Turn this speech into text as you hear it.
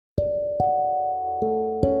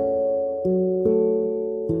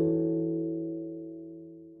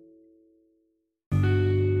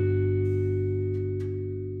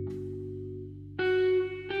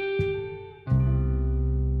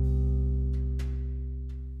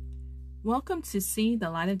Welcome to See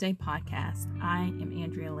the Light of Day podcast. I am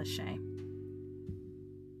Andrea Lachey.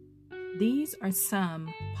 These are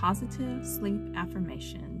some positive sleep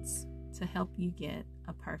affirmations to help you get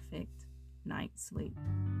a perfect night's sleep.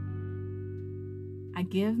 I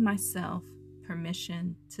give myself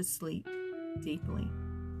permission to sleep deeply.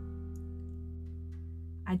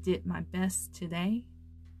 I did my best today.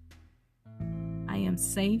 I am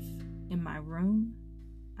safe in my room.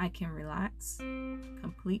 I can relax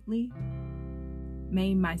completely.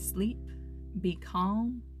 May my sleep be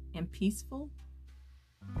calm and peaceful.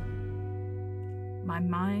 My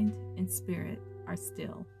mind and spirit are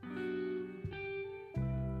still.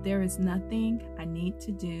 There is nothing I need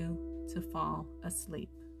to do to fall asleep.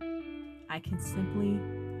 I can simply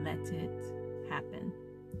let it happen.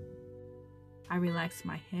 I relax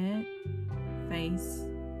my head, face,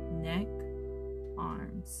 neck,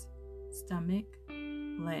 arms, stomach,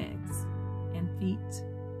 legs, and feet.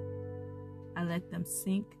 I let them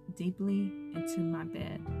sink deeply into my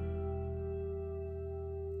bed.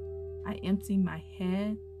 I empty my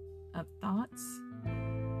head of thoughts.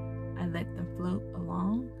 I let them float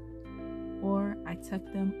along, or I tuck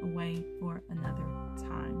them away for another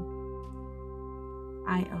time.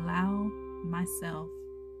 I allow myself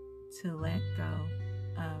to let go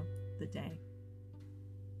of the day.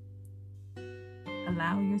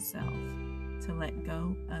 Allow yourself to let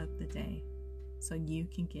go of the day so you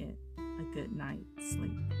can get a good night's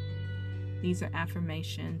sleep. These are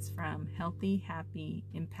affirmations from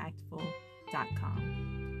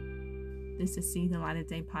healthyhappyimpactful.com. This is See the Light of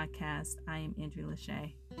Day podcast. I am Andrea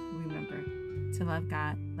Lachey. Remember to love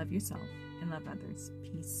God, love yourself, and love others.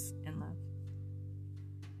 Peace and love.